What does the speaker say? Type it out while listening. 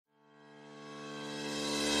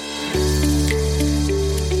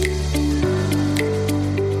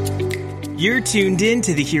You're tuned in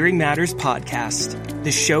to the Hearing Matters podcast,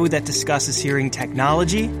 the show that discusses hearing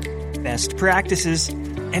technology, best practices,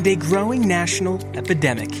 and a growing national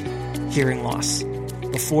epidemic, hearing loss.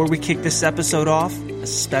 Before we kick this episode off, a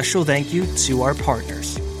special thank you to our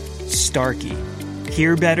partners. Starkey,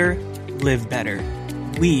 hear better, live better.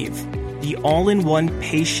 Weave, the all-in-one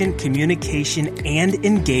patient communication and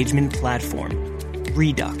engagement platform.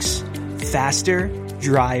 Redux, faster,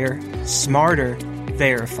 drier, smarter,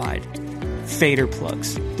 verified. Fader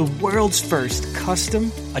Plugs, the world's first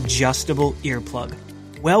custom adjustable earplug.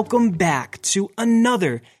 Welcome back to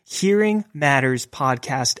another Hearing Matters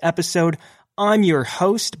podcast episode. I'm your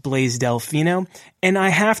host, Blaze Delfino, and I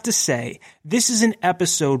have to say, this is an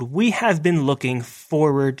episode we have been looking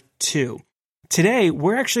forward to. Today,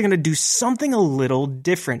 we're actually going to do something a little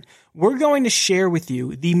different. We're going to share with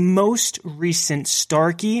you the most recent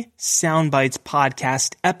Starkey Soundbites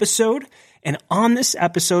podcast episode. And on this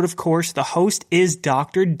episode, of course, the host is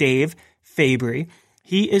Dr. Dave Fabry.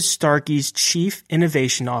 He is Starkey's Chief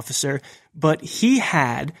Innovation Officer, but he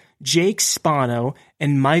had Jake Spano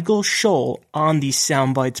and Michael Scholl on the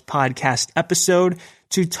Soundbites podcast episode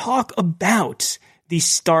to talk about the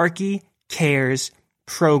Starkey Cares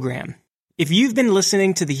program. If you've been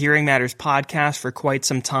listening to the Hearing Matters podcast for quite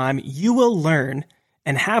some time, you will learn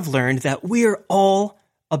and have learned that we are all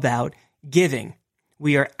about giving.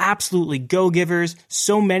 We are absolutely go-givers.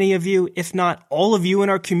 So many of you, if not all of you in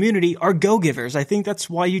our community, are go-givers. I think that's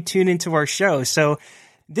why you tune into our show. So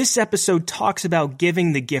this episode talks about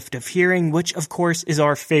giving the gift of hearing, which of course is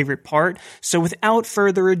our favorite part. So without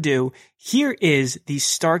further ado, here is the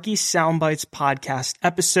Starkey Soundbites podcast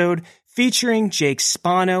episode featuring Jake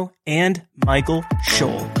Spano and Michael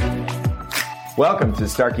Scholl. Welcome to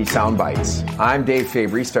Starkey Soundbites. I'm Dave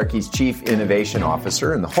Fabry, Starkey's Chief Innovation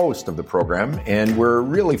Officer and the host of the program, and we're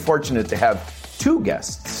really fortunate to have two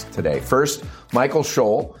guests today. First, Michael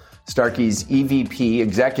Scholl, Starkey's EVP,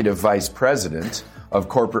 Executive Vice President of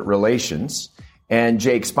Corporate Relations, and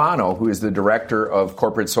Jake Spano, who is the Director of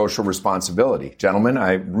Corporate Social Responsibility. Gentlemen,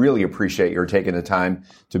 I really appreciate your taking the time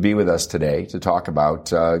to be with us today to talk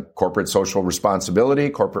about corporate social responsibility,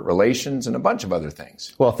 corporate relations, and a bunch of other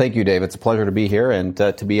things. Well, thank you, Dave. It's a pleasure to be here and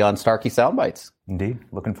to be on Starkey Soundbites. Indeed.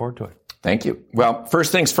 Looking forward to it. Thank you. Well,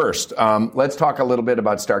 first things first, let's talk a little bit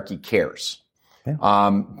about Starkey Cares.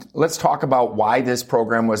 Yeah. Let's talk about why this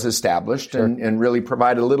program was established. Sure. and really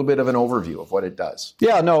provide a little bit of an overview of what it does.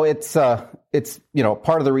 Yeah, no, it's part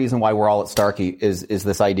of the reason why we're all at Starkey is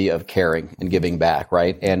this idea of caring and giving back,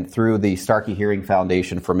 right? And through the Starkey Hearing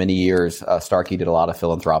Foundation for many years, Starkey did a lot of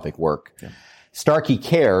philanthropic work. Yeah. Starkey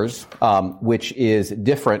Cares, which is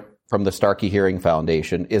different from the Starkey Hearing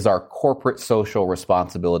Foundation, is our corporate social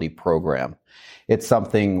responsibility program. It's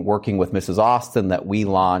something working with Mrs. Austin that we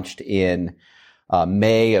launched in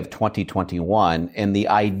May of 2021. And the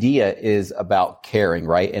idea is about caring,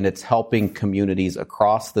 right? And it's helping communities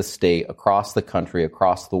across the state, across the country,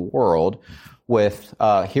 across the world with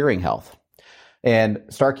hearing health. And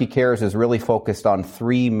Starkey Cares is really focused on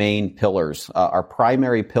three main pillars. Our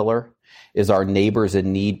primary pillar is our Neighbors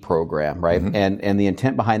in Need program, right? Mm-hmm. And the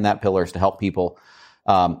intent behind that pillar is to help people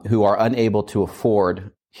who are unable to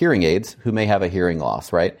afford hearing aids, who may have a hearing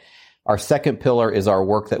loss, right? Our second pillar is our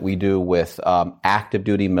work that we do with active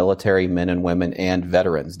duty military men and women and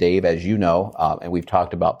veterans. Dave, as you know, and we've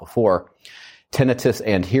talked about before, tinnitus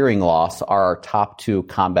and hearing loss are our top two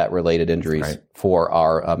combat-related injuries for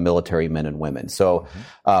our military men and women. So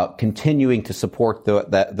continuing to support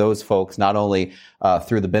those folks, not only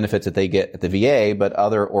through the benefits that they get at the VA, but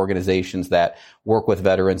other organizations that work with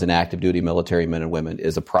veterans and active duty military men and women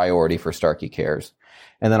is a priority for Starkey Cares.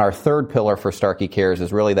 And then our third pillar for Starkey Cares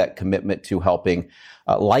is really that commitment to helping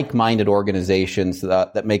like-minded organizations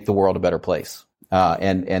that make the world a better place.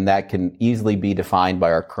 And that can easily be defined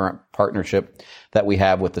by our current partnership that we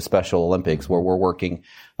have with the Special Olympics, where we're working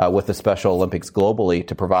with the Special Olympics globally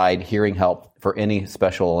to provide hearing help for any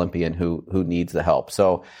Special Olympian who needs the help.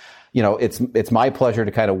 So, you know, it's my pleasure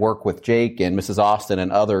to kind of work with Jake and Mrs. Austin and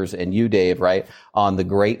others and you, Dave, right, on the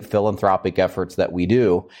great philanthropic efforts that we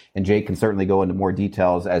do. And Jake can certainly go into more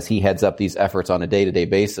details as he heads up these efforts on a day-to-day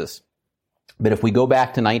basis. But if we go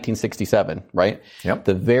back to 1967, right,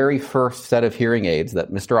 the very first set of hearing aids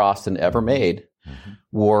that Mr. Austin ever made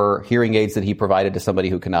were hearing aids that he provided to somebody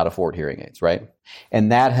who cannot afford hearing aids, right?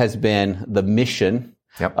 And that has been the mission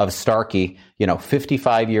of Starkey,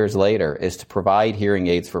 55 years later, is to provide hearing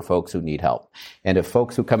aids for folks who need help. And if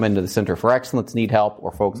folks who come into the Center for Excellence need help,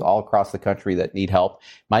 or folks all across the country that need help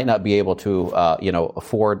might not be able to,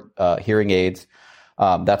 afford hearing aids,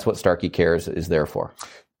 that's what Starkey Cares is there for.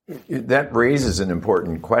 That raises an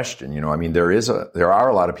important question. You know, I mean, there are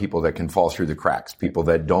a lot of people that can fall through the cracks, people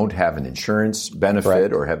that don't have an insurance benefit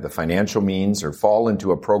Correct. or have the financial means or fall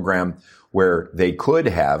into a program where they could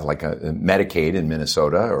have like a Medicaid in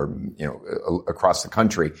Minnesota or, you know, across the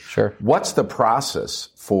country. Sure. What's the process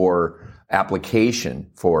for application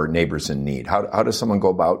for Neighbors in Need? How does someone go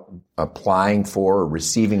about applying for or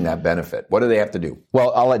receiving that benefit? What do they have to do?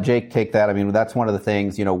 Well, I'll let Jake take that. I mean, that's one of the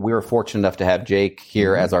things, you know, we were fortunate enough to have Jake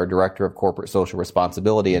here as our Director of Corporate Social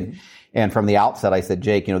Responsibility. And from the outset, I said,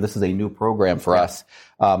 Jake, you know, this is a new program for us.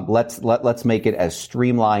 Let's make it as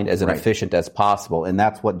streamlined as and efficient as possible. And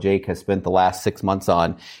that's what Jake has spent the last 6 months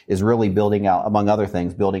on, is really building out, among other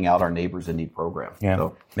things, building out our Neighbors in Need program. Yeah.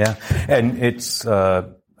 So. Yeah. And it's,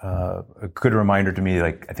 a good reminder to me,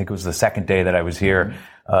 like, I think it was the second day that I was here.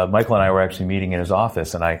 Michael and I were actually meeting in his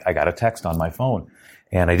office, and I got a text on my phone,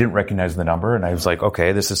 and I didn't recognize the number, and I was like,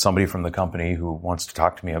 okay, this is somebody from the company who wants to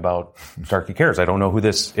talk to me about Starkey Cares. I don't know who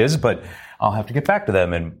this is, but I'll have to get back to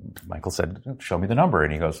them. And Michael said, show me the number.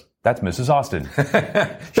 And he goes, that's Mrs. Austin.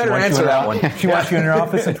 Better answer that one. She wants you in her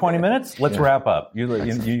office in 20 minutes. Let's wrap up. You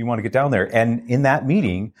want to get down there. And in that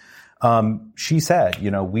meeting, she said, you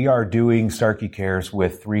know, we are doing Starkey Cares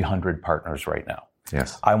with 300 partners right now.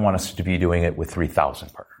 Yes. I want us to be doing it with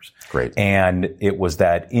 3,000 partners. Great. And it was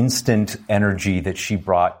that instant energy that she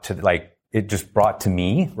brought to, like, it just brought to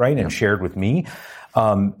me, right? And shared with me.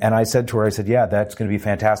 And I said to her, I said, yeah, that's going to be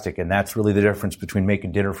fantastic. And that's really the difference between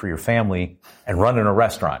making dinner for your family and running a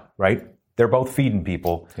restaurant, right? They're both feeding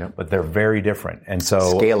people, but they're very different. And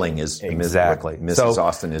so scaling is exactly what Mrs.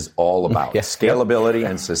 Austin is all about. Scalability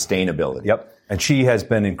and sustainability. Yep. And she has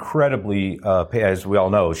been incredibly, as we all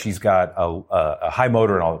know, she's got a high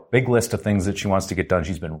motor and a big list of things that she wants to get done.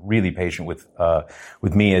 She's been really patient with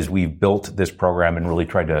me as we've built this program and really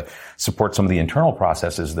tried to support some of the internal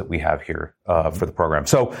processes that we have here for the program.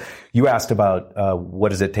 So you asked about what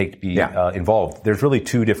does it take to be involved. There's really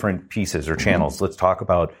two different pieces or channels. Let's talk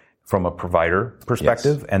about from a provider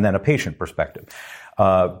perspective and then a patient perspective.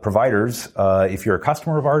 Providers, if you're a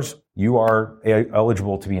customer of ours, you are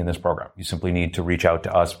eligible to be in this program. You simply need to reach out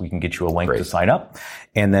to us. We can get you a link to sign up.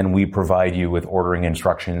 And then we provide you with ordering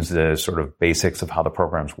instructions, the sort of basics of how the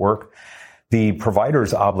programs work. The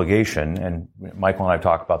provider's obligation, and Michael and I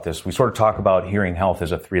talk about this, we sort of talk about hearing health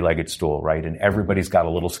as a three-legged stool, right? And everybody's got a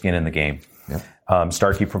little skin in the game.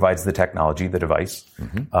 Starkey provides the technology, the device.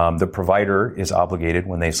 The provider is obligated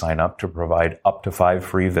when they sign up to provide up to 5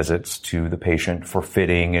 free visits to the patient for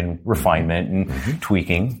fitting and refinement and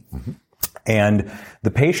tweaking. And the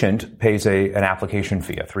patient pays an application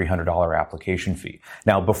fee, a $300 application fee.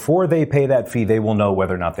 Now, before they pay that fee, they will know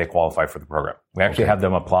whether or not they qualify for the program. We actually have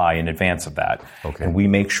them apply in advance of that. And we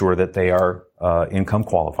make sure that they are income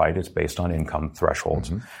qualified. It's based on income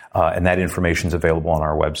thresholds. And that information is available on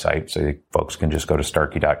our website. So folks can just go to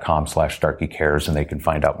starkey.com/StarkeyCares and they can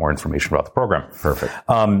find out more information about the program. Perfect.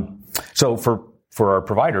 So for our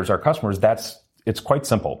providers, our customers, it's quite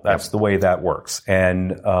simple. That's the way that works.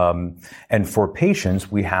 And for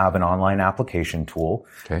patients, we have an online application tool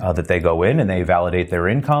that they go in and they validate their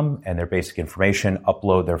income and their basic information,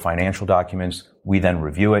 upload their financial documents. We then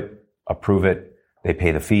review it, approve it, they pay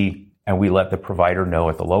the fee, and we let the provider know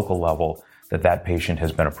at the local level that patient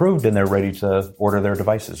has been approved and they're ready to order their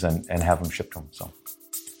devices and have them shipped to them. So,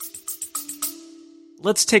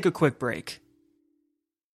 let's take a quick break.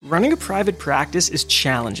 Running a private practice is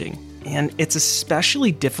challenging, and it's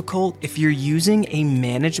especially difficult if you're using a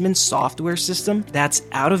management software system that's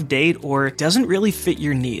out of date or doesn't really fit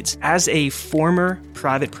your needs. As a former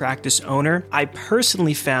private practice owner, I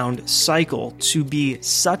personally found Cycle to be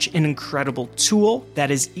such an incredible tool that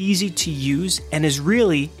is easy to use and is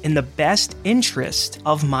really in the best interest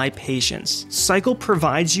of my patients. Cycle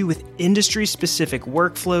provides you with industry-specific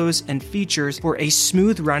workflows and features for a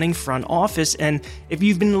smooth running front office, and if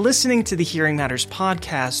you've been listening to the Hearing Matters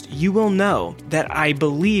podcast, you will know that I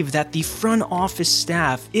believe that the front office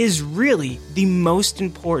staff is really the most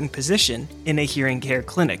important position in a hearing care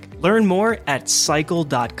clinic. Learn more at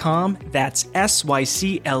cycle.com. That's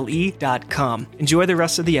SYCLE.com. Enjoy the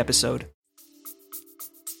rest of the episode.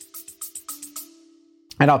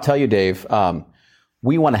 And I'll tell you, Dave,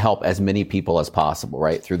 we want to help as many people as possible,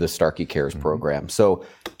 right, through the Starkey Cares program. So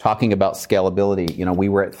talking about scalability, you know, we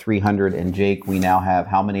were at 300, and Jake, we now have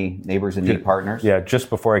how many Neighbors in Need partners? Yeah, just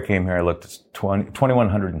before I came here, I looked at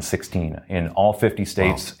 2,116 in all 50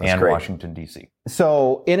 states and great. Washington, D.C.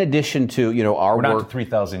 So in addition to, you know, our We're not work, to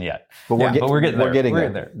 3,000 yet, but we're getting there. We're getting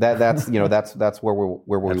there. That's you know, that's where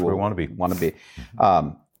we want to be. Want to be.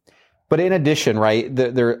 But in addition, right,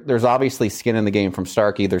 there's obviously skin in the game from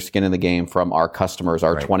Starkey. There's skin in the game from our customers,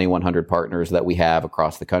 our 2,100 partners that we have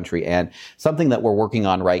across the country. And something that we're working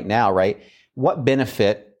on right now, right, what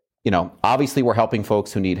benefit, obviously we're helping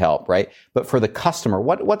folks who need help, right? But for the customer,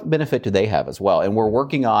 what benefit do they have as well? And we're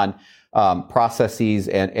working on processes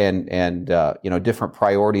and different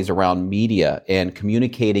priorities around media and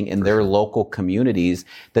communicating in their local communities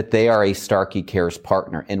that they are a Starkey Cares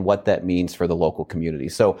partner and what that means for the local community.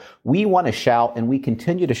 So we want to shout, and we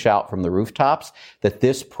continue to shout from the rooftops, that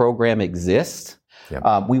this program exists.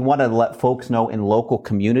 Yep. We want to let folks know in local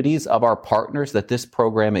communities of our partners that this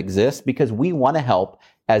program exists, because we want to help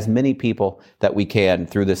as many people that we can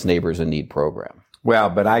through this Neighbors in Need program.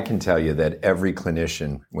 Well, but I can tell you that every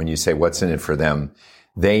clinician, when you say what's in it for them,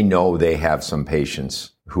 they know they have some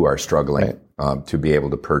patients who are struggling to be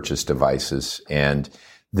able to purchase devices. And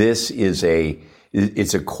this is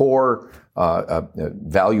it's a core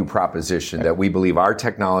value proposition that we believe our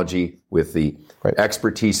technology, with the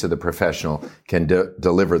expertise of the professional, can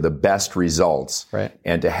deliver the best results. Right.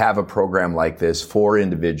 And to have a program like this for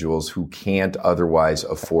individuals who can't otherwise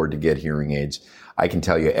afford to get hearing aids, I can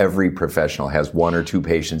tell you every professional has one or two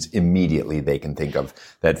patients immediately they can think of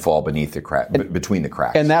that fall beneath the crack, between the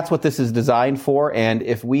cracks. And that's what this is designed for. And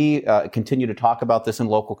if we continue to talk about this in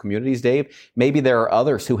local communities, Dave, maybe there are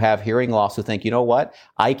others who have hearing loss who think, you know what,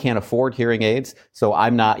 I can't afford hearing aids, so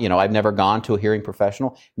I'm not, I've never gone to a hearing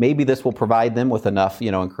professional. Maybe this will provide them with enough,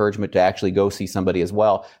 encouragement to actually go see somebody as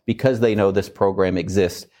well, because they know this program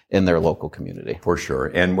exists in their local community. For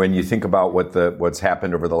sure. And when you think about what's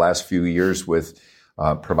happened over the last few years with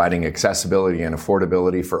providing accessibility and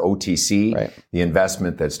affordability for OTC, the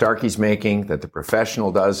investment that Starkey's making, that the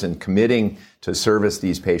professional does in committing to service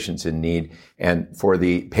these patients in need, and for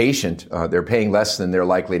the patient, they're paying less than they're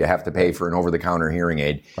likely to have to pay for an over-the-counter hearing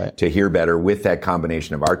aid to hear better with that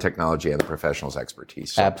combination of our technology and the professional's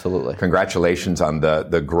expertise. So absolutely. Congratulations on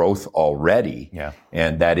the growth already. Yeah.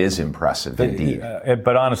 And that is impressive indeed.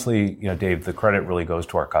 But honestly, Dave, the credit really goes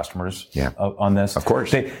to our customers on this. Of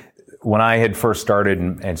course. When I had first started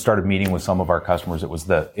and started meeting with some of our customers, it was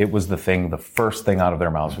the first thing out of their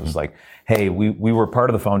mouths was like, hey, we were part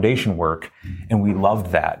of the foundation work and we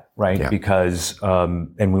loved that, right? Yeah. Because,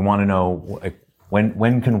 and we want to know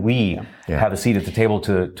when can we have a seat at the table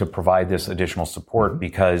to provide this additional support?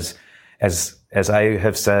 Because as I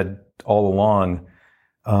have said all along,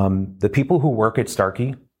 the people who work at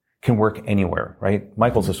Starkey can work anywhere, right?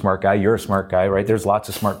 Michael's a smart guy. You're a smart guy, right? There's lots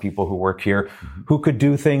of smart people who work here who could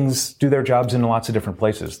do their jobs in lots of different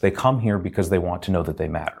places. They come here because they want to know that they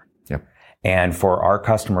matter. Yep. And for our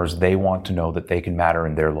customers, they want to know that they can matter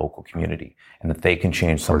in their local community and that they can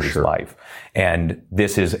change somebody's life. And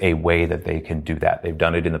this is a way that they can do that. They've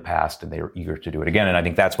done it in the past and they are eager to do it again. And I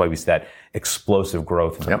think that's why we see that explosive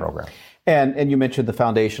growth in the program. And you mentioned the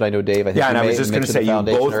foundation. I know, Dave. I was just going to say, you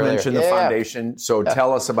both mentioned the foundation. So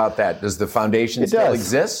tell us about that. Does the foundation still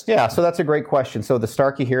exist? Yeah, so that's a great question. So the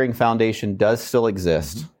Starkey Hearing Foundation does still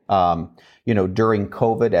exist. During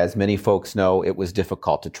COVID, as many folks know, it was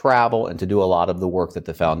difficult to travel and to do a lot of the work that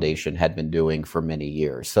the foundation had been doing for many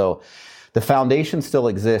years. So the foundation still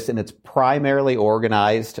exists, and it's primarily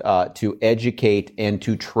organized to educate and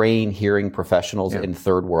to train hearing professionals in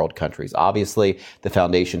third world countries. Obviously, the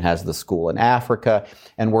foundation has the school in Africa,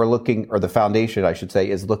 and the foundation, I should say,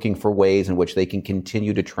 is looking for ways in which they can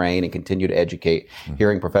continue to train and continue to educate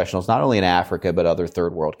hearing professionals, not only in Africa, but other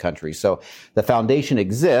third world countries. So the foundation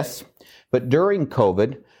exists, but during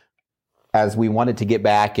COVID, as we wanted to get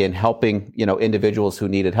back in helping, individuals who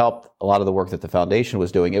needed help, a lot of the work that the foundation was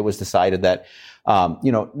doing, it was decided that,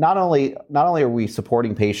 not only are we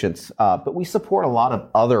supporting patients, but we support a lot of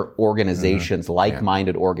other organizations,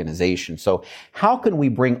 like-minded organizations. So how can we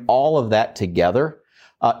bring all of that together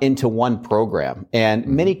into one program? And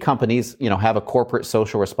many companies, have a corporate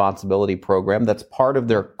social responsibility program that's part of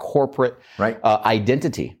their corporate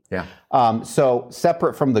identity. Yeah. So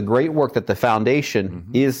separate from the great work that the foundation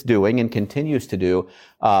is doing and continues to do,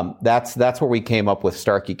 that's where we came up with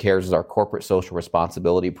Starkey Cares as our corporate social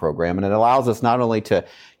responsibility program. And it allows us not only to,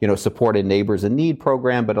 support a Neighbors in Need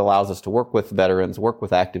program, but allows us to work with veterans, work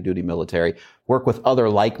with active duty military, work with other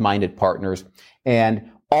like-minded partners.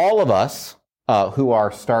 And all of us, who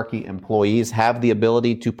are Starkey employees, have the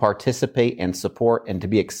ability to participate and support and to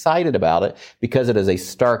be excited about it because it is a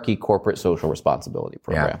Starkey corporate social responsibility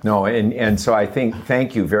program. Yeah, no, and so I think,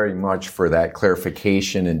 thank you very much for that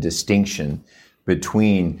clarification and distinction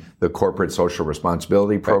between the corporate social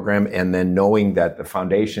responsibility program and then knowing that the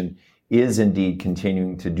foundation is indeed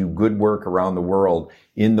continuing to do good work around the world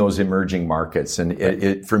in those emerging markets.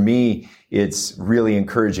 And for me, it's really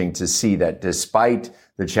encouraging to see that despite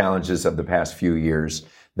the challenges of the past few years,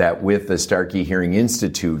 that with the Starkey Hearing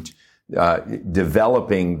Institute,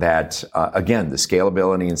 developing that, again, the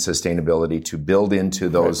scalability and sustainability to build into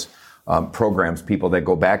those programs, people that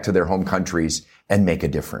go back to their home countries and make a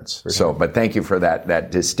difference. So, but thank you for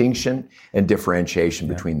that distinction and differentiation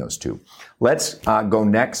between those two. Let's go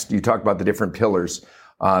next. You talked about the different pillars.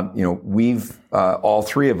 We've, all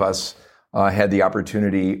three of us, had the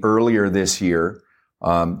opportunity earlier this year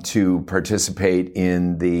to participate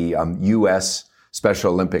in the U.S.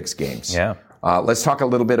 Special Olympics Games. Yeah. Let's talk a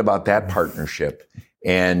little bit about that partnership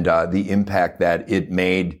and the impact that it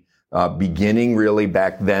made beginning really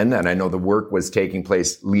back then. And I know the work was taking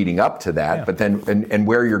place leading up to that, but then and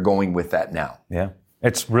where you're going with that now. Yeah.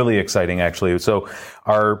 It's really exciting, actually. So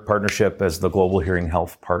our partnership as the global hearing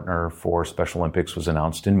health partner for Special Olympics was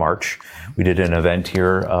announced in March. We did an event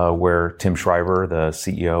here where Tim Shriver, the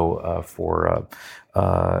CEO for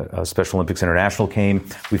Special Olympics International, came.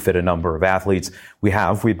 We fit a number of athletes.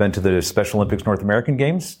 We've been to the Special Olympics North American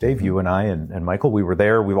Games. Dave, you and I and Michael, we were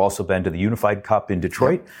there. We've also been to the Unified Cup in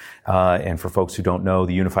Detroit. And for folks who don't know,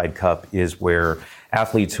 the Unified Cup is where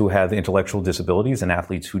athletes who have intellectual disabilities and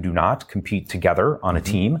athletes who do not compete together on a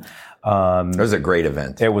team. It was a great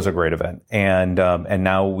event. It was a great event. And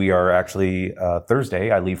now we are actually,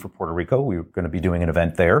 Thursday, I leave for Puerto Rico. We're going to be doing an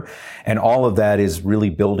event there. And all of that is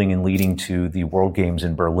really building and leading to the World Games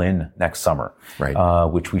in Berlin next summer. Right.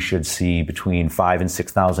 Which we should see between 5,000 and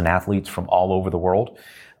 6,000 athletes from all over the world,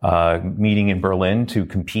 meeting in Berlin to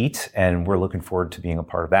compete. And we're looking forward to being a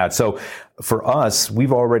part of that. So for us,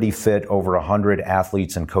 we've already fit over 100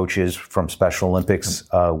 athletes and coaches from Special Olympics,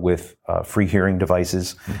 with, free hearing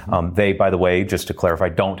devices. They, by the way, just to clarify,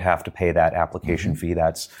 don't have to pay that application fee.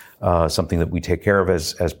 That's, something that we take care of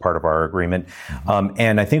as part of our agreement.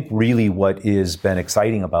 And I think really what has been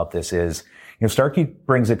exciting about this is, Starkey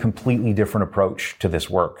brings a completely different approach to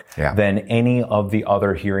this work than any of the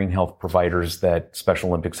other hearing health providers that Special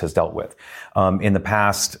Olympics has dealt with. In the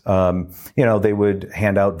past, they would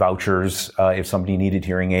hand out vouchers if somebody needed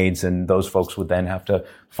hearing aids, and those folks would then have to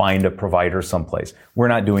find a provider someplace. We're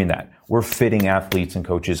not doing that. We're fitting athletes and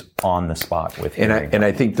coaches on the spot with hearing. And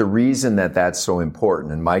I think the reason that that's so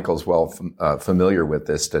important, and Michael's well familiar with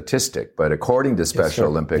this statistic, but according to Special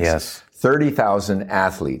Olympics, 30,000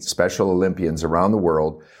 athletes, Special Olympians around the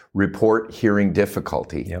world, report hearing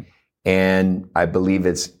difficulty. And I believe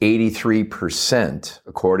it's 83%,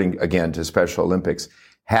 according, again, to Special Olympics,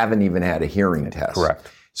 haven't even had a hearing test.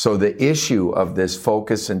 Correct. So the issue of this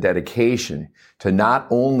focus and dedication to not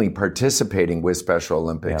only participating with Special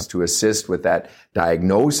Olympics to assist with that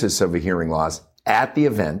diagnosis of a hearing loss at the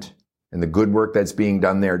event and the good work that's being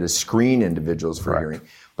done there to screen individuals for hearing,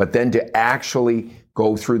 but then to actually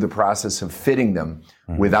go through the process of fitting them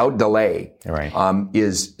without delay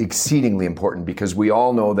is exceedingly important, because we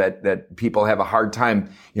all know that people have a hard time,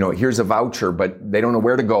 here's a voucher, but they don't know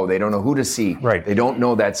where to go. They don't know who to see. Right. They don't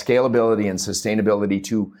know that scalability and sustainability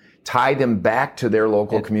to tie them back to their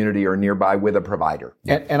local community or nearby with a provider.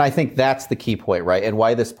 And I think that's the key point, right? And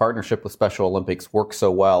why this partnership with Special Olympics works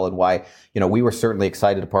so well, and why, we were certainly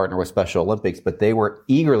excited to partner with Special Olympics, but they were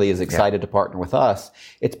eagerly as excited to partner with us.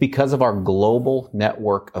 It's because of our global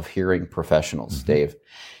network of hearing professionals, Dave.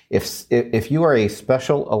 If you are a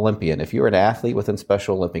Special Olympian, if you're an athlete within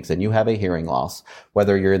Special Olympics and you have a hearing loss,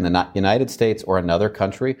 whether you're in the United States or another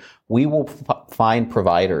country, we will find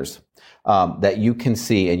providers that you can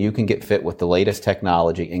see, and you can get fit with the latest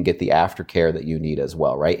technology and get the aftercare that you need as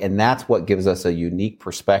well, right? And that's what gives us a unique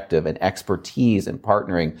perspective and expertise in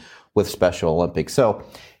partnering with Special Olympics. So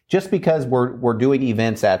just because we're doing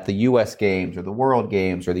events at the U.S. Games or the World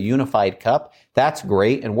Games or the Unified Cup, that's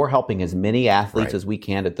great, and we're helping as many athletes as we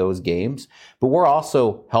can at those games. But we're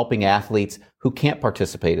also helping athletes who can't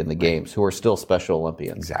participate in the games, who are still Special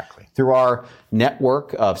Olympians. Exactly. Through our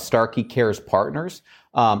network of Starkey Cares partners,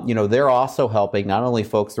 they're also helping not only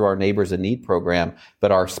folks through our Neighbors in Need program,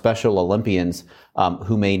 but our Special Olympians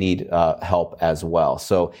who may need help as well.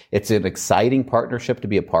 So it's an exciting partnership to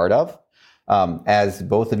be a part of. As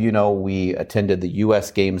both of you know, we attended the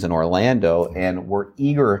U.S. Games in Orlando, and we're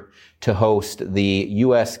eager to host the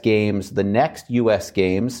U.S. Games, the next U.S.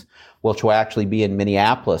 Games, which will actually be in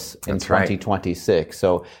Minneapolis in 2026.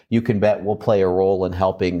 So you can bet we'll play a role in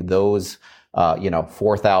helping those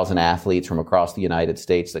 4,000 athletes from across the United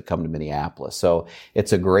States that come to Minneapolis. So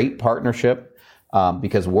it's a great partnership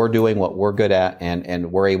because we're doing what we're good at,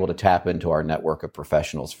 and we're able to tap into our network of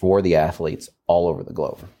professionals for the athletes all over the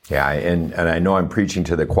globe. Yeah, and I know I'm preaching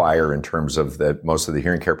to the choir in terms of most of the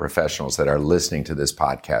hearing care professionals that are listening to this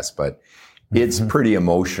podcast, but It's pretty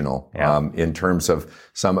emotional in terms of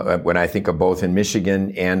when I think of both in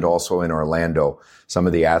Michigan and also in Orlando, some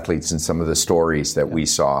of the athletes and some of the stories that we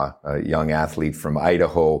saw. A young athlete from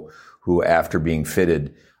Idaho who, after being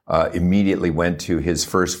fitted, immediately went to his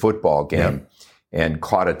first football game and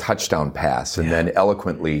caught a touchdown pass, and then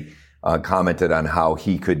eloquently commented on how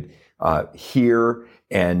he could hear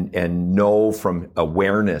and know from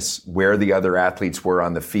awareness where the other athletes were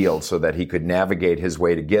on the field so that he could navigate his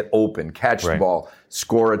way to get open, catch the ball,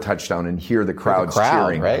 score a touchdown, and hear the crowd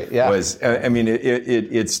cheering. Right? Yeah.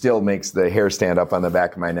 It still makes the hair stand up on the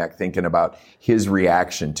back of my neck thinking about his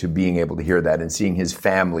reaction to being able to hear that and seeing his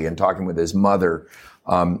family and talking with his mother.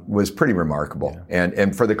 Was pretty remarkable.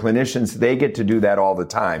 And for the clinicians, they get to do that all the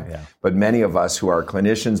time. But many of us who are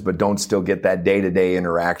clinicians but don't still get that day-to-day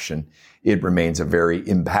interaction, it remains a very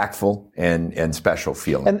impactful and special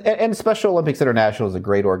feeling. And Special Olympics International is a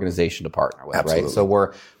great organization to partner with, Absolutely. right? So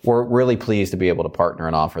we're really pleased to be able to partner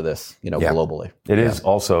and offer this, globally. It is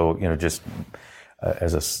also, just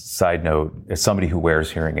as a side note, as somebody who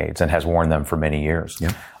wears hearing aids and has worn them for many years,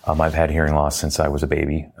 I've had hearing loss since I was a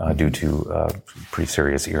baby due to pretty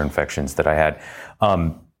serious ear infections that I had.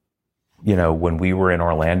 When we were in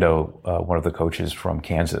Orlando, one of the coaches from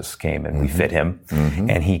Kansas came and we fit him,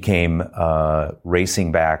 and he came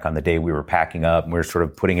racing back on the day we were packing up and we were sort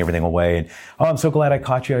of putting everything away. And I'm so glad I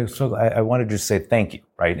caught you. I wanted to just say thank you,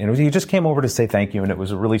 right? And he just came over to say thank you, and it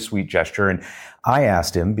was a really sweet gesture. And I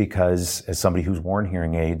asked him because, as somebody who's worn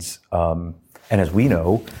hearing aids, and as we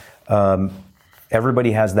know,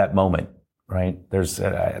 everybody has that moment, right? There's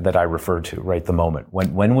that I refer to, right? The moment.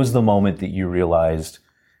 When was the moment that you realized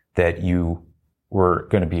that you were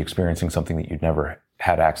going to be experiencing something that you'd never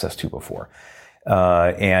had access to before?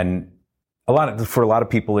 And for a lot of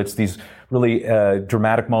people, it's these really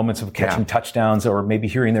dramatic moments of catching touchdowns or maybe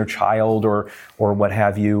hearing their child or what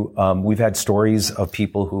have you. We've had stories of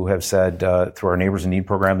people who have said through our Neighbors in Need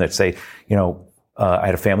program that say, I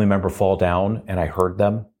had a family member fall down and I heard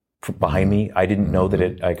them behind me. I didn't know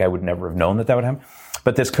that I would never have known that would happen.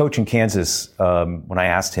 But this coach in Kansas, when I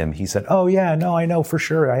asked him, he said, "Oh yeah, no, I know for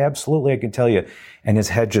sure. I can tell you." And his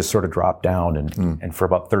head just sort of dropped down, and for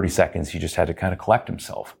about 30 seconds, he just had to kind of collect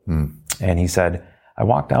himself. And he said, "I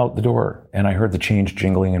walked out the door and I heard the change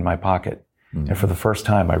jingling in my pocket. And for the first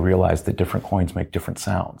time, I realized that different coins make different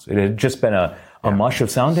sounds." It had just been a mush of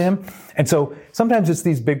sound to him. And so sometimes it's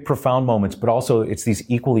these big, profound moments, but also it's these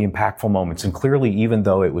equally impactful moments. And clearly, even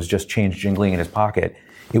though it was just change jingling in his pocket,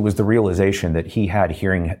 it was the realization that he had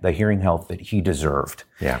the hearing health that he deserved.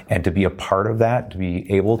 And to be a part of that, to be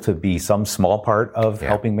able to be some small part of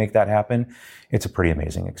helping make that happen, it's a pretty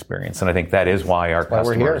amazing experience. And I think that is why our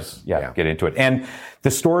customers get into it. And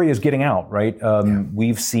the story is getting out, right?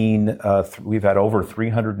 We've seen, we've had over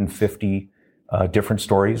 350 different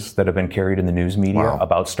stories that have been carried in the news media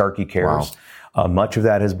about Starkey Cares. Much of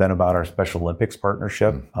that has been about our Special Olympics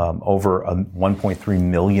partnership, over $1.3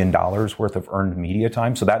 million worth of earned media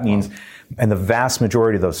time. So that means, and the vast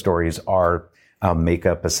majority of those stories are make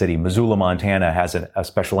up a city. Missoula, Montana has a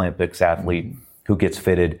Special Olympics athlete who gets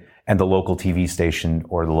fitted, and the local TV station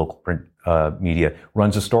or the local print media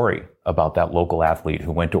runs a story about that local athlete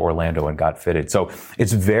who went to Orlando and got fitted. So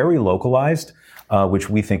it's very localized. Which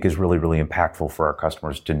we think is really, really impactful for our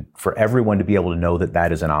customers, for everyone to be able to know that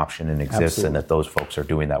that is an option and exists and that those folks are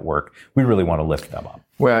doing that work. We really want to lift them up.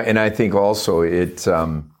 Well, and I think also it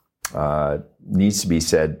needs to be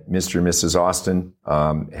said, Mr. and Mrs. Austin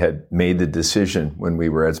had made the decision when we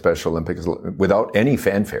were at Special Olympics without any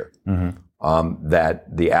fanfare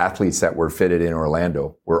that the athletes that were fitted in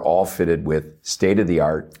Orlando were all fitted with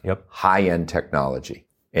state-of-the-art, high-end technology.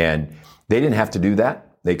 And they didn't have to do that.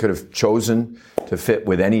 They could have chosen to fit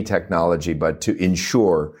with any technology, but to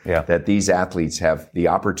ensure that these athletes have the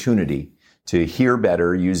opportunity to hear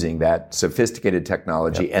better using that sophisticated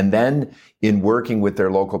technology, and then in working with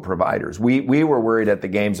their local providers. We were worried at the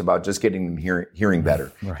games about just getting them hearing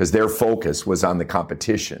better because their focus was on the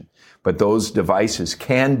competition. But those devices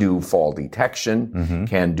can do fall detection,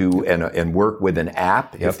 can do and work with an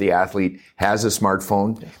app if the athlete has a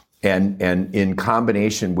smartphone. And in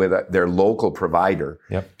combination with their local provider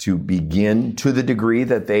to begin, to the degree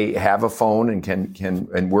that they have a phone and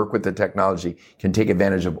can work with the technology, can take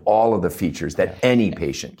advantage of all of the features that any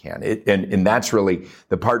patient can. And that's really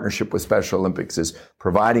the partnership with Special Olympics, is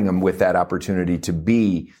providing them with that opportunity to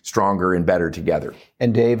be stronger and better together.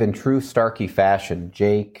 And Dave, in true Starkey fashion,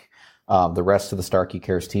 Jake, the rest of the Starkey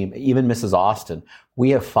Cares team, even Mrs. Austin,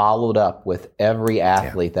 we have followed up with every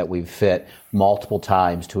athlete that we've fit multiple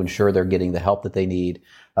times to ensure they're getting the help that they need,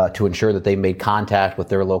 to ensure that they made contact with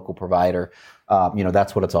their local provider.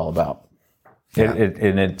 That's what it's all about. Yeah.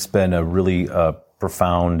 And it's been a really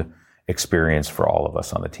profound experience for all of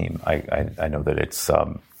us on the team. I know that it's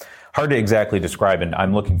hard to exactly describe, and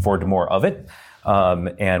I'm looking forward to more of it,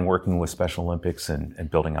 and working with Special Olympics and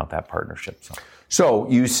building out that partnership. So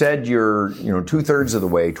you said you're 2/3 of the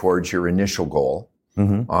way towards your initial goal.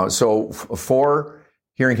 Mm-hmm. For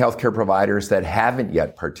hearing healthcare providers that haven't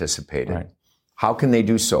yet participated, right, how can they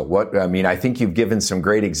do so? I think you've given some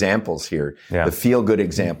great examples here, the feel-good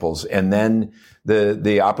examples, and then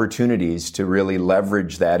the opportunities to really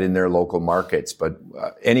leverage that in their local markets. But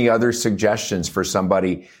any other suggestions for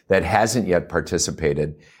somebody that hasn't yet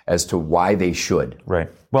participated as to why they should? Right.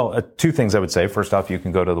 Well, two things I would say. First off, you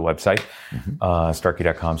can go to the website,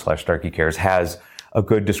 starkey.com/StarkeyCares has a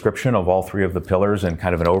good description of all three of the pillars and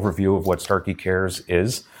kind of an overview of what Starkey Cares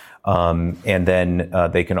is. And then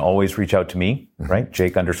they can always reach out to me, right?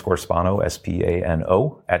 Jake_Spano, Spano,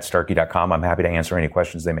 @starkey.com. I'm happy to answer any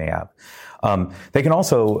questions they may have. They can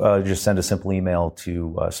also just send a simple email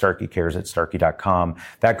to starkeycares@starkey.com.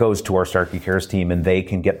 That goes to our Starkey Cares team, and they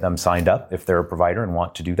can get them signed up if they're a provider and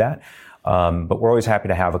want to do that. But we're always happy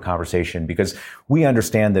to have a conversation because we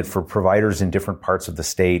understand that for providers in different parts of the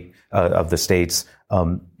state,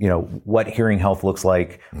 what hearing health looks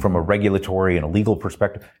like from a regulatory and a legal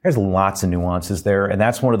perspective, there's lots of nuances there. And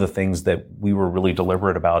that's one of the things that we were really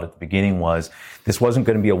deliberate about at the beginning was this wasn't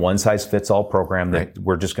going to be a one-size-fits-all program that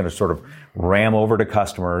we're just going to sort of ram over to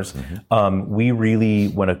customers. We really,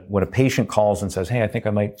 when a patient calls and says, hey, I think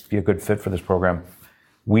I might be a good fit for this program,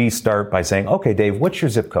 we start by saying, okay, Dave, what's your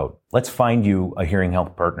zip code? Let's find you a hearing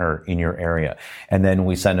health partner in your area. And then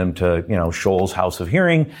we send them to, Shoals House of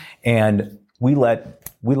Hearing, and we let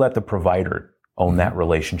the provider own that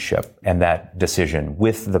relationship and that decision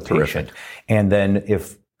with the patient. Terrific. And then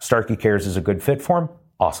if Starkey Cares is a good fit for them,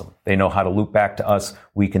 awesome. They know how to loop back to us.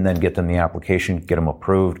 We can then get them the application, get them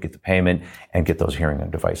approved, get the payment, and get those hearing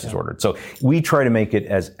devices ordered. So we try to make it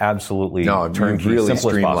as absolutely turnkey, really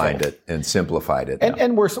simple streamlined it and simplified it.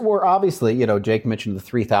 And we're obviously, Jake mentioned the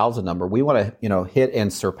 3,000 number. We want to, hit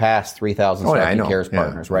and surpass 3,000 Starkey Cares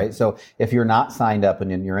partners, right? So if you're not signed up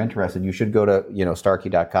and you're interested, you should go to,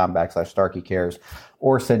 starkey.com/StarkeyCares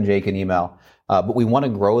or send Jake an email. But we want to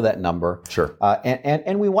grow that number. Sure.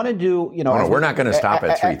 And we want to do, we're not going to stop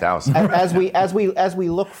at 3,000. As we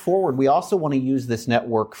look forward, we also want to use this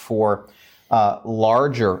network for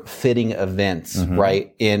larger fitting events,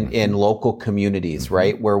 right, in local communities,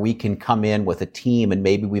 right, where we can come in with a team and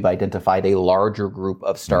maybe we've identified a larger group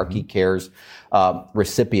of Starkey Cares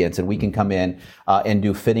recipients, and we can come in and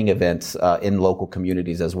do fitting events in local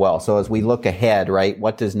communities as well. So as we look ahead, right,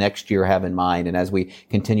 what does next year have in mind? And as we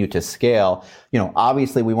continue to scale,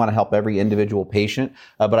 obviously we want to help every individual patient,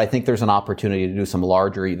 but I think there's an opportunity to do some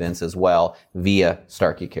larger events as well via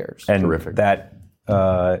Starkey Cares. And terrific.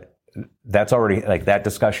 That's already, that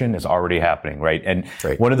discussion is already happening, right? And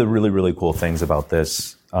one of the really, really cool things about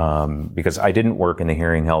this, because I didn't work in the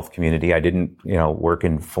hearing health community, I didn't, work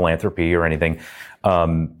in philanthropy or anything,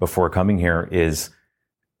 before coming here, is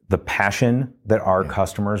the passion that our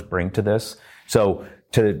customers bring to this. So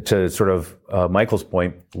to sort of Michael's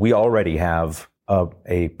point, we already have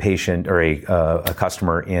a patient or a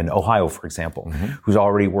customer in Ohio, for example, who's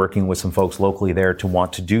already working with some folks locally there to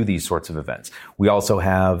want to do these sorts of events. We also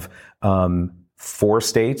have 4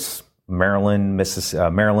 states,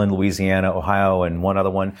 Maryland, Louisiana, Ohio, and one other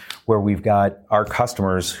one, where we've got our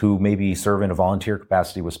customers who maybe serve in a volunteer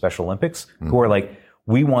capacity with Special Olympics, who are like,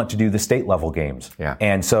 we want to do the state level games. Yeah.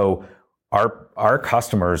 And so our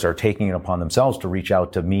customers are taking it upon themselves to reach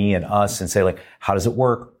out to me and us and say, how does it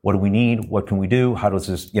work? What do we need? What can we do? How does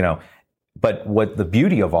this, but what the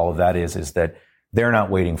beauty of all of that is that they're not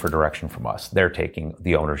waiting for direction from us. They're taking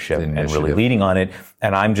the ownership and really leading on it.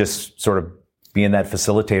 And I'm just sort of being that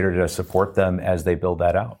facilitator to support them as they build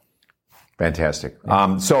that out. Fantastic.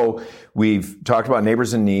 So we've talked about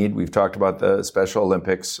Neighbors in Need. We've talked about the Special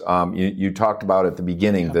Olympics. You talked about at the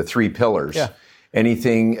beginning, the 3 pillars. Yeah.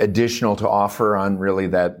 Anything additional to offer on really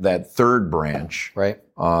that third branch, right?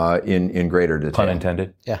 In greater detail. Pun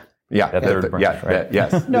intended. Yeah. Yeah. That third branch, right?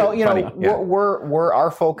 Yes. No, we're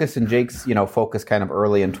our focus and Jake's, focus kind of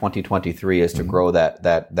early in 2023 is to grow that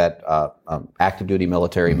active duty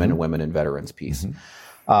military men and women and veterans piece.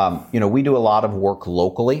 We do a lot of work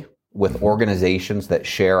locally with organizations that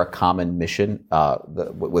share a common mission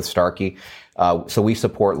with Starkey. So we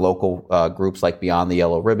support local groups like Beyond the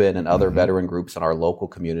Yellow Ribbon and other veteran groups in our local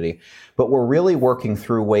community. But we're really working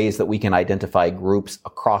through ways that we can identify groups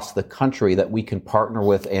across the country that we can partner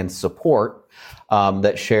with and support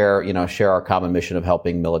that share our common mission of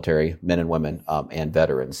helping military men and women and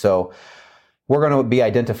veterans. So we're going to be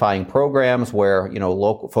identifying programs where,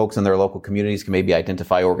 local folks in their local communities can maybe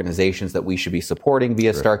identify organizations that we should be supporting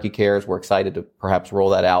via Starkey Cares. We're excited to perhaps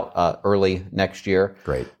roll that out early next year.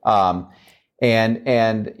 Great.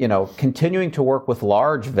 And continuing to work with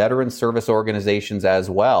large veteran service organizations as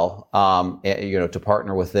well, to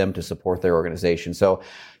partner with them to support their organization. So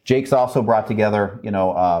Jake's also brought together,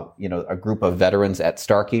 a group of veterans at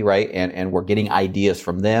Starkey, right? And we're getting ideas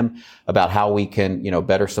from them about how we can,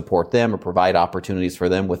 better support them or provide opportunities for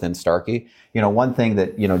them within Starkey. One thing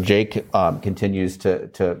that, Jake continues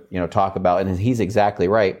to talk about, and he's exactly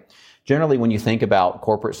right. Generally, when you think about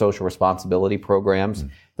corporate social responsibility programs,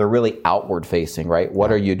 they're really outward facing, right?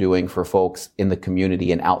 What are you doing for folks in the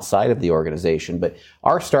community and outside of the organization? But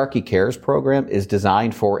our Starkey Cares program is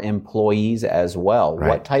designed for employees as well. Right.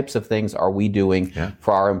 What types of things are we doing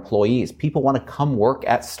for our employees? People want to come work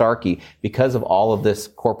at Starkey because of all of this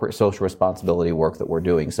corporate social responsibility work that we're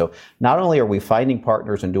doing. So not only are we finding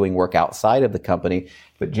partners and doing work outside of the company,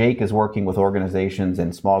 but Jake is working with organizations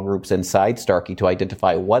and small groups inside Starkey to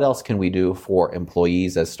identify what else can we do for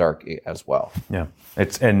employees as Starkey as well. Yeah,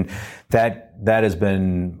 and that has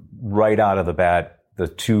been right out of the bat. The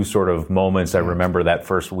two sort of moments I remember that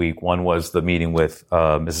first week. One was the meeting with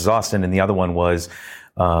Mrs. Austin, and the other one was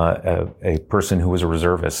a person who was a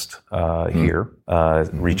reservist here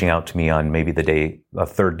reaching out to me on maybe a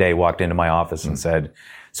third day, walked into my office and said,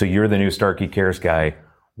 "So you're the new Starkey Cares guy.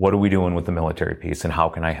 What are we doing with the military piece, and how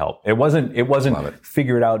can I help?" It wasn't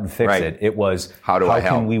figure it out and fix it. It was how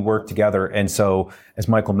can we work together? And so, as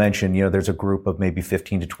Michael mentioned, there's a group of maybe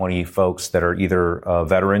 15 to 20 folks that are either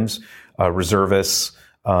veterans, reservists,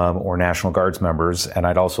 or National Guards members. And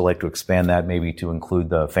I'd also like to expand that maybe to include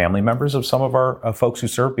the family members of some of our folks who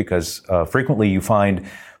serve, because frequently you find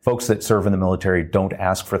folks that serve in the military don't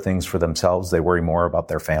ask for things for themselves. They worry more about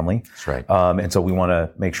their family. That's right. And so we want to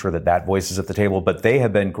make sure that voice is at the table. But they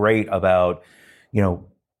have been great about,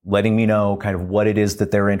 letting me know kind of what it is that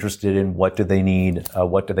they're interested in, what do they need,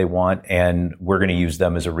 what do they want, and we're going to use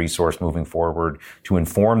them as a resource moving forward to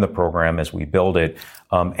inform the program as we build it,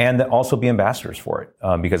 and also be ambassadors for it.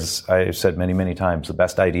 Because I've said many, many times, the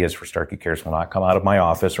best ideas for Starkey Cares will not come out of my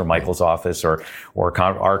office or Michael's office or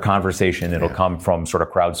our conversation. It'll come from sort of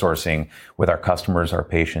crowdsourcing with our customers, our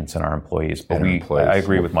patients, and our employees. But I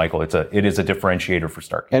agree with Michael. It is a differentiator for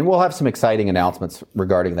Starkey. And we'll have some exciting announcements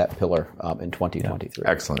regarding that pillar in 2023.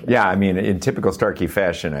 Excellent. Yeah, I mean, in typical Starkey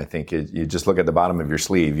fashion, I think you just look at the bottom of your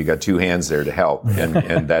sleeve. You got two hands there to help,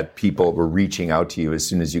 and that people were reaching out to you as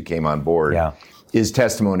soon as you came on board. Yeah. Is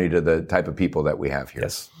testimony to the type of people that we have here.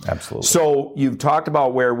 Yes, absolutely. So you've talked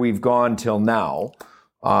about where we've gone till now.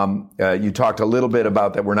 You talked a little bit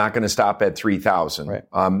about that we're not going to stop at 3,000. Right.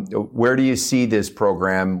 Where do you see this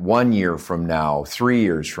program 1 year from now, 3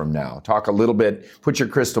 years from now? Talk a little bit, put your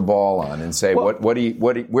crystal ball on and say, where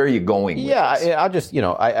are you going with this? I'll just,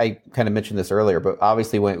 I kind of mentioned this earlier, but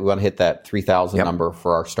obviously we want to hit that 3,000 number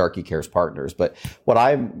for our Starkey Cares partners. But what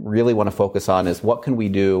I really want to focus on is what can we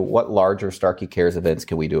do, what larger Starkey Cares events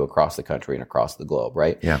can we do across the country and across the globe,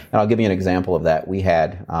 right? Yeah. And I'll give you an example of that. We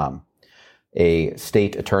had, a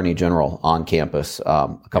state attorney general on campus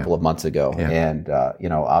a couple of months ago. Yeah. And,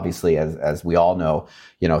 obviously, as we all know,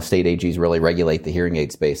 state AGs really regulate the hearing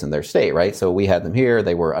aid space in their state, right? So we had them here.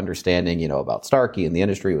 They were understanding, about Starkey and the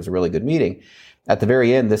industry. It was a really good meeting. At the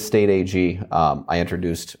very end, this state AG, I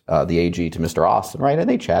introduced the AG to Mr. Austin, right? And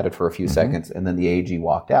they chatted for a few seconds, and then the AG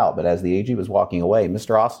walked out. But as the AG was walking away,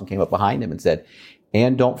 Mr. Austin came up behind him and said,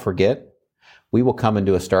 "And don't forget, we will come and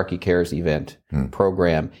do a Starkey Cares event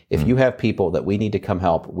program. If you have people that we need to come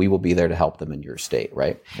help, we will be there to help them in your state,"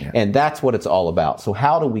 right? Yeah. And that's what it's all about. So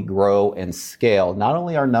how do we grow and scale not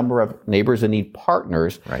only our number of Neighbors in Need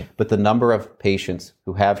partners, but the number of patients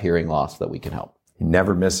who have hearing loss that we can help? He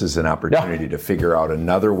never misses an opportunity to figure out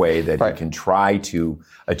another way that he can try to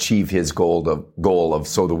achieve his goal of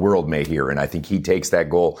so the world may hear. And I think he takes that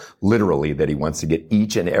goal literally, that he wants to get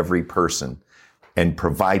each and every person and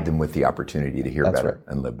provide them with the opportunity to hear better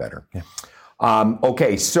and live better. Yeah.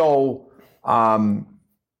 Okay, so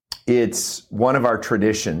it's one of our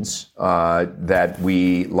traditions that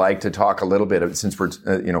we like to talk a little bit of, since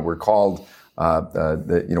we're called,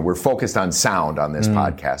 we're focused on sound on this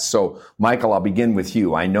podcast. So, Michael, I'll begin with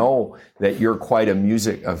you. I know that you're quite a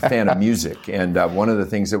fan of music, and one of the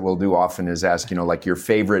things that we'll do often is ask, like your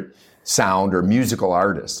favorite sound or musical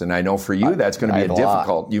artist. And I know for you that's going to be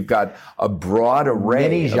difficult. You've got a broad array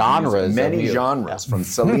many genres from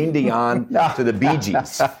Celine Dion to the Bee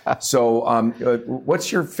Gees. So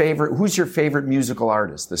who's your favorite musical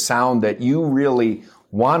artist? The sound that you really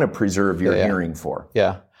want to preserve your hearing for?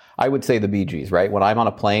 Yeah. I would say the Bee Gees, right? When I'm on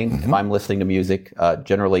a plane, if I'm listening to music,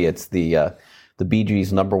 generally it's the the Bee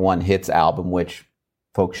Gees' #1 hits album, which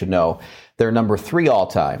folks should know. They're number 3 all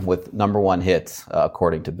time with #1 hits,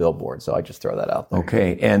 according to Billboard. So I just throw that out there.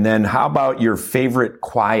 Okay. And then how about your favorite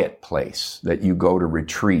quiet place that you go to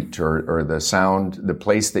retreat, or the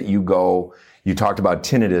place that you go? You talked about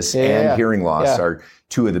tinnitus and hearing loss are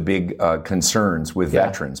two of the big concerns with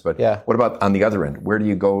veterans. But what about on the other end? Where do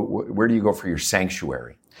you go? Where do you go for your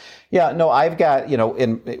sanctuary? Yeah, no, I've got,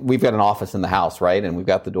 we've got an office in the house, right? And we've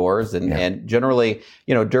got the doors and generally,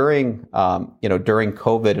 during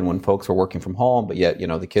COVID and when folks were working from home, but yet,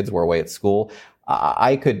 the kids were away at school,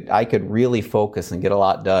 I could really focus and get a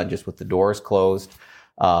lot done just with the doors closed,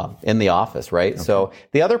 in the office, right? Okay. So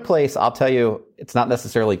the other place, I'll tell you, it's not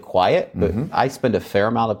necessarily quiet, but I spend a fair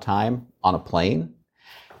amount of time on a plane.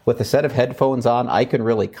 With a set of headphones on, I can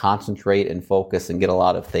really concentrate and focus and get a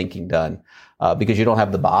lot of thinking done because you don't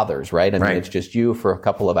have the bothers, right? I mean, it's just you for a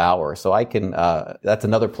couple of hours. So I can, that's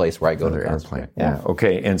another place where I go to airplane. Yeah.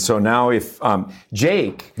 Okay. And so now if,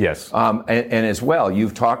 Jake. Yes. And as well,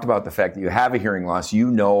 you've talked about the fact that you have a hearing loss. You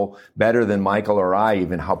know better than Michael or I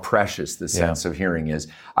even how precious the sense of hearing is.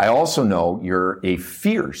 I also know you're a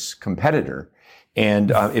fierce competitor.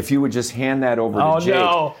 And if you would just hand that over to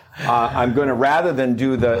Jake, I'm going to, rather than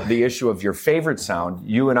do the issue of your favorite sound,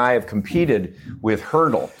 you and I have competed with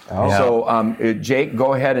Hurdle. So Jake,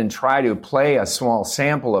 go ahead and try to play a small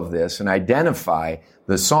sample of this and identify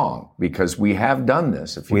the song, because we have done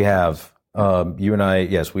this. We have. You and I,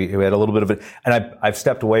 yes, we had a little bit of it. And I've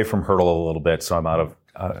stepped away from Hurdle a little bit, so I'm out of...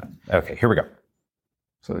 okay, here we go.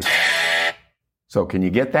 So can you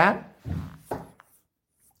get that?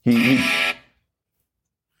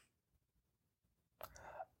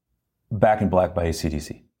 Back in Black by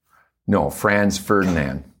AC/DC. No, Franz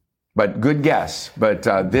Ferdinand. But good guess. But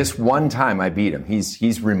this one time I beat him.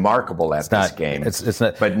 He's remarkable at this game. It's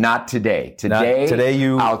not, but not today. Today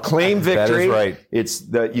I'll claim victory. That is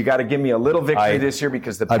right. You got to give me a little victory this year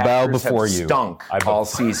because the Packers have stunk all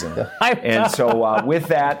season. And so with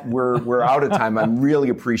that, we're out of time. I'm really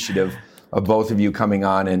appreciative of both of you coming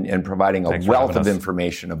on and providing a wealth of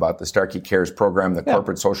information about the Starkey Cares program, the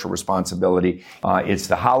corporate social responsibility. It's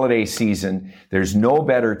the holiday season. There's no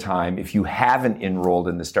better time. If you haven't enrolled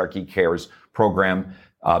in the Starkey Cares program,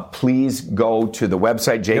 please go to the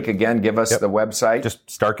website. Jake, again, give us the website. Just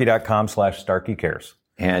starkey.com/Starkey Cares.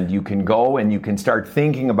 And you can go and you can start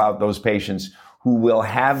thinking about those patients who will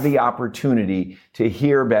have the opportunity to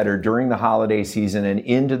hear better during the holiday season and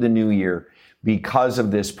into the new year because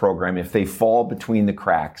of this program, if they fall between the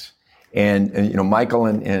cracks. And Michael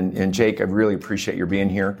and Jake, I really appreciate your being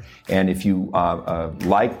here. And if you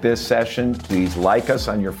like this session, please like us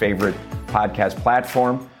on your favorite podcast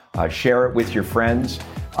platform. Share it with your friends.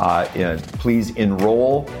 Please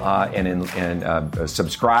enroll and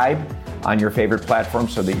subscribe on your favorite platform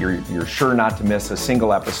so that you're sure not to miss a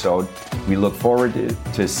single episode. We look forward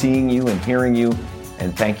to seeing you and hearing you.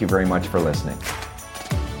 And thank you very much for listening.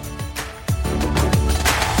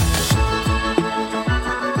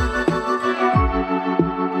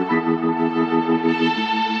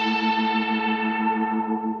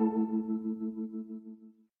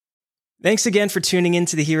 Thanks again for tuning in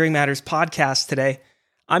to the Hearing Matters podcast today.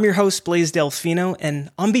 I'm your host, Blaise Delfino,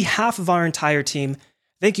 and on behalf of our entire team,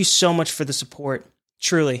 thank you so much for the support.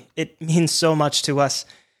 Truly, it means so much to us.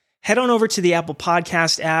 Head on over to the Apple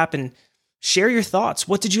Podcast app and share your thoughts.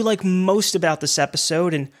 What did you like most about this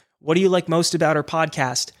episode, and what do you like most about our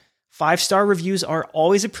podcast? 5-star reviews are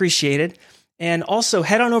always appreciated. And also,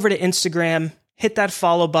 head on over to Instagram, hit that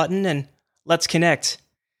follow button, and let's connect.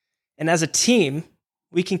 And as a team,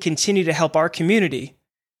 we can continue to help our community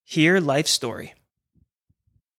hear life's story.